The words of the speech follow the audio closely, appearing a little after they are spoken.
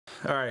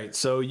All right,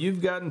 so you've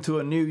gotten to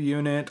a new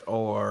unit,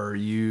 or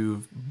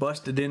you've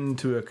busted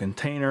into a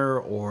container,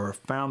 or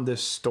found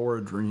this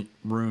storage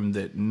room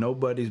that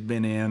nobody's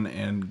been in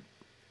and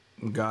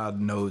God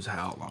knows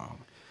how long.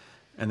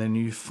 And then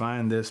you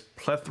find this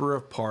plethora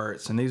of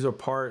parts, and these are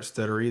parts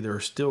that are either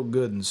still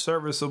good and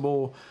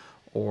serviceable,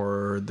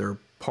 or they're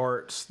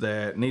parts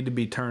that need to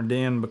be turned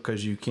in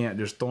because you can't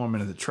just throw them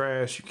into the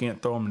trash. You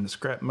can't throw them in the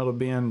scrap metal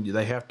bin.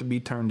 They have to be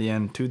turned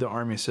in to the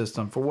Army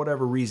system for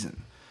whatever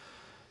reason.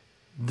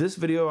 This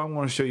video, I'm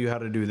going to show you how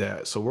to do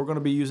that. So we're going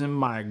to be using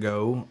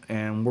MyGo,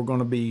 and we're going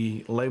to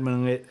be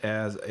labeling it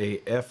as a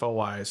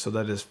FOI, so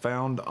that is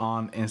found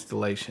on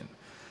installation.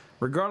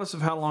 Regardless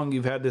of how long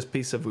you've had this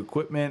piece of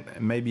equipment,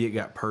 and maybe it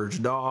got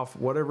purged off,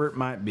 whatever it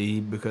might be,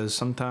 because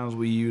sometimes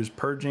we use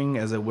purging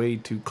as a way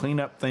to clean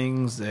up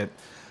things that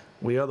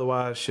we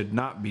otherwise should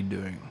not be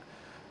doing.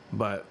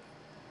 But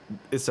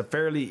it's a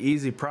fairly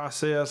easy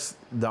process.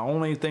 The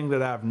only thing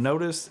that I've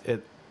noticed,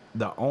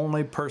 the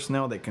only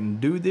personnel that can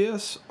do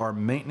this are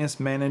maintenance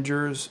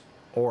managers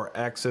or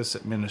access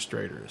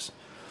administrators.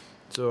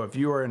 So if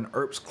you are an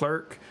ERPS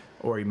clerk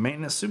or a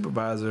maintenance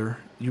supervisor,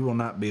 you will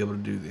not be able to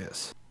do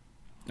this.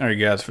 All right,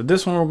 guys, for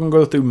this one, we're going to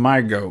go through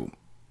MyGo.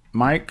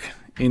 Mike,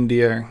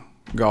 India,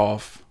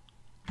 Golf,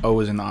 O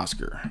is in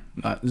Oscar,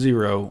 not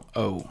 0,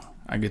 O.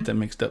 I get that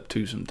mixed up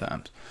too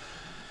sometimes.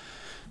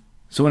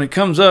 So when it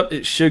comes up,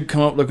 it should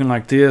come up looking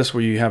like this,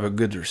 where you have a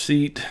goods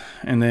receipt,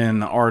 and then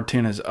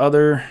R10 is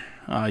other.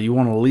 You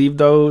want to leave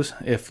those.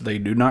 If they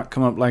do not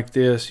come up like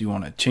this, you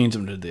want to change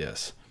them to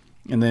this.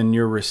 And then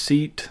your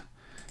receipt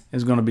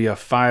is going to be a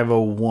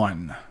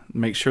 501.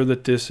 Make sure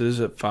that this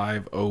is at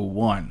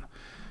 501.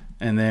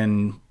 And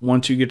then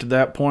once you get to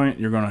that point,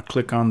 you're going to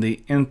click on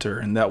the enter,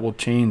 and that will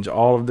change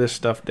all of this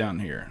stuff down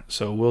here.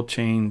 So we'll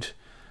change,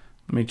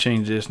 let me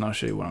change this and I'll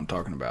show you what I'm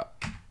talking about.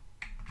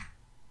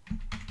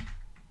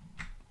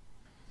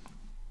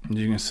 As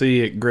you can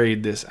see, it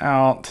grayed this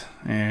out,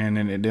 and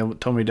then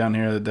it told me down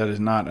here that that is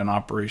not an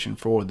operation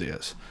for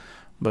this.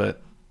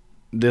 But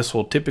this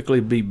will typically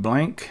be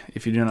blank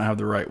if you do not have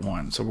the right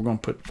one. So we're going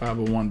to put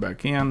 501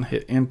 back in,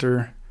 hit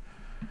enter,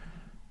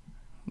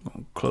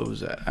 we'll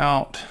close that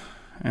out,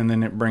 and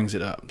then it brings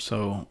it up.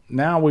 So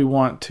now we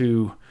want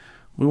to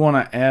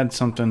add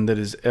something that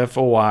is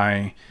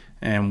FOI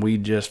and we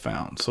just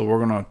found. So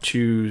we're going to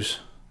choose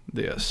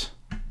this.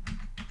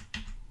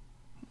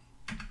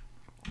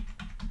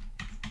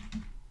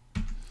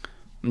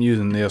 I'm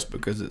using this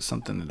because it's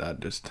something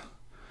that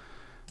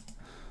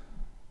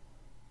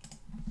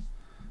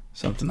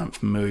something I'm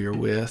familiar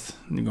with.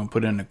 And you're going to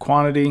put in the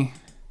quantity,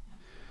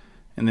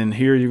 and then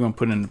here you're going to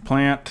put in the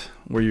plant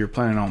where you're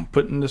planning on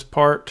putting this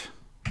part,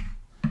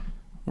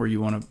 where you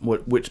want to,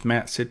 which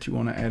mat sit you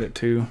want to add it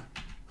to.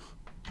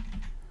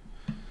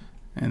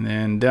 And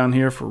then down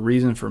here for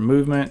reason for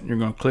movement, you're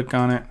going to click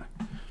on it,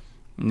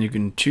 and you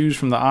can choose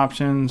from the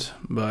options,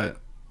 but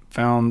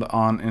found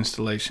on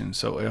installation,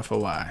 so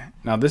FOI.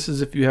 Now this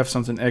is if you have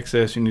something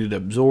excess you need to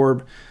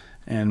absorb,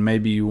 and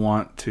maybe you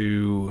want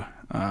to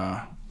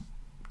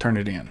turn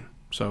it in.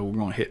 So we're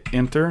going to hit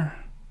enter,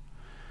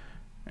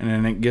 and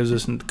then it gives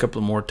us a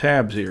couple more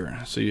tabs here.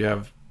 So you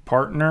have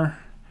partner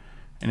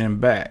and then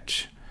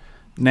batch.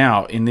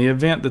 Now in the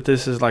event that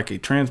this is like a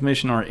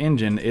transmission or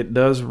engine, it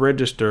does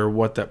register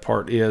what that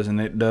part is, and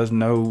it does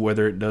know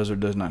whether it does or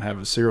does not have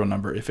a serial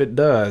number. If it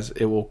does,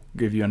 it will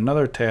give you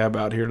another tab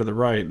out here to the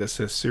right that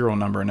says serial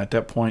number, and at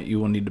that point you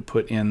will need to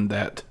put in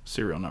that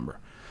serial number.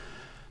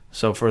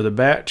 So for the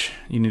batch,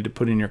 you need to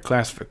put in your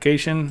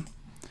classification.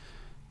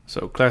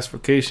 So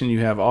classification, you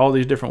have all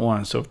these different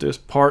ones. So if this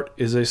part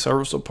is a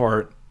serviceable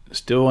part,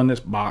 still in this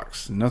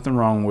box, nothing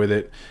wrong with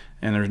it,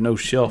 and there's no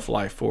shelf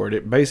life for it,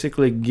 it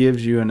basically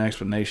gives you an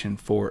explanation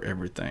for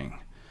everything.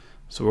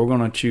 So we're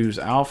going to choose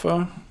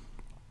alpha.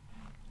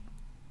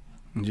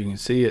 As you can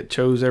see, it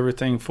chose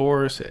everything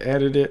for us, it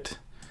added it,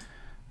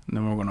 and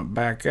then we're going to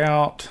back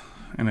out,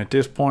 and at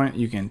this point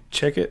you can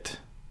check it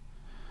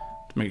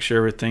to make sure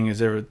everything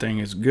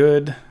is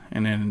good,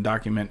 and then the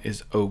document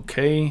is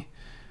okay,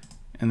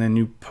 and then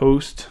you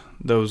post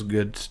those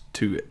goods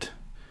to it,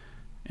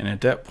 and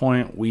at that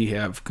point we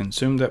have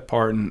consumed that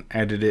part and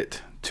added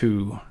it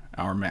to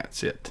our mat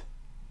sit.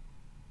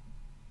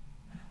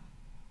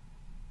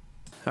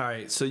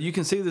 Alright, so you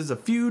can see there's a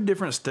few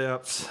different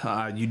steps.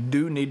 You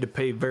do need to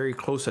pay very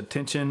close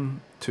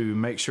attention to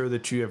make sure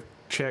that you have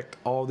checked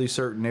all these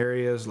certain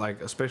areas,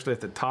 like especially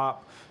at the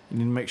top. You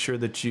need to make sure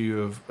that you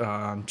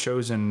have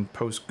chosen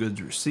post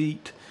goods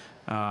receipt,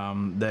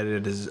 that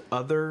it is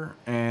other,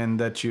 and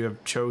that you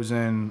have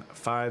chosen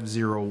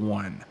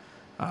 501.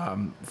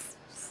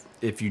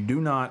 If you do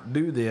not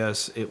do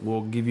this, it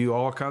will give you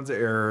all kinds of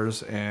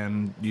errors,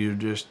 and you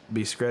just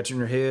be scratching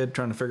your head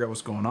trying to figure out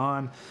what's going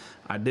on.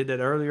 I did that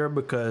earlier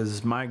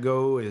because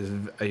MyGo is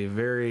a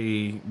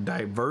very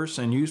diverse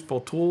and useful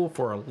tool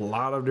for a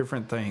lot of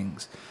different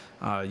things.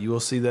 You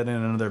will see that in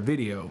another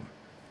video.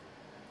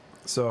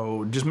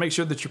 So just make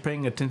sure that you're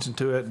paying attention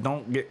to it.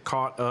 Don't get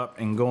caught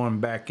up in going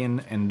back in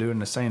and doing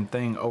the same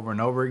thing over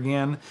and over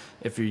again.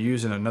 If you're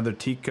using another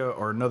TICA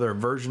or another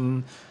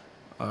version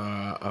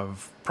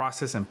of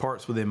processing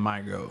parts within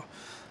MyGo.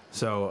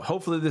 So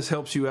hopefully this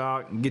helps you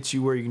out and gets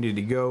you where you need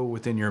to go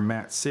within your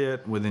mat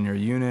sit, within your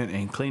unit,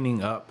 and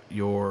cleaning up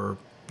your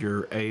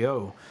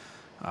AO.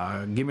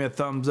 Give me a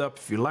thumbs up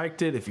if you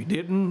liked it. If you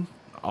didn't,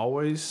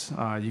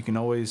 you can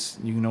always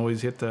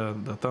hit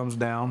the thumbs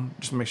down.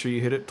 Just make sure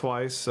you hit it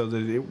twice so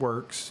that it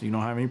works. You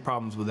don't have any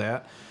problems with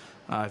that.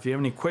 If you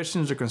have any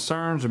questions or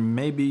concerns, or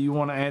maybe you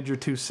want to add your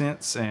 2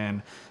 cents,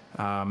 and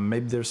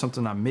maybe there's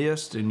something I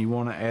missed and you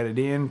want to add it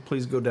in,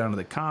 please go down to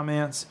the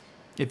comments.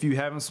 If you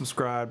haven't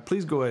subscribed,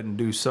 please go ahead and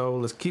do so.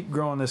 Let's keep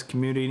growing this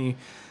community,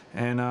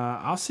 and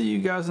I'll see you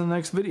guys in the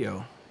next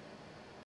video.